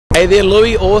Hey there,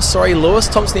 Lewis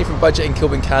Thompson here from Budget and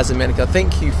Kilburn Cars and Manukau.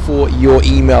 Thank you for your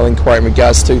email inquiry in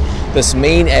regards to this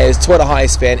mean as Toyota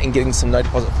Hiace van and getting some no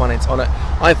deposit finance on it.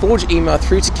 I forwarded your email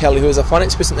through to Kelly, who is a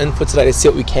finance person in for today, to see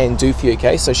what we can do for you,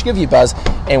 okay? So she'll give you a buzz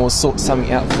and we'll sort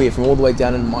something out for you from all the way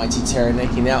down in mighty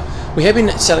Taranaki. Now, we have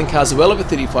been selling cars well over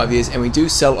 35 years and we do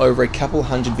sell over a couple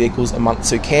hundred vehicles a month,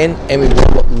 so can and we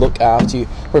will look after you.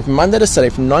 We're from Monday to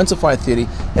Saturday from 9 to 5:30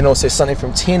 and also Sunday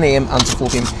from 10 AM until 4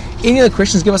 PM. Any other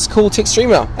questions, give us a call, text, or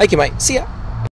email. Okay, mate. See ya.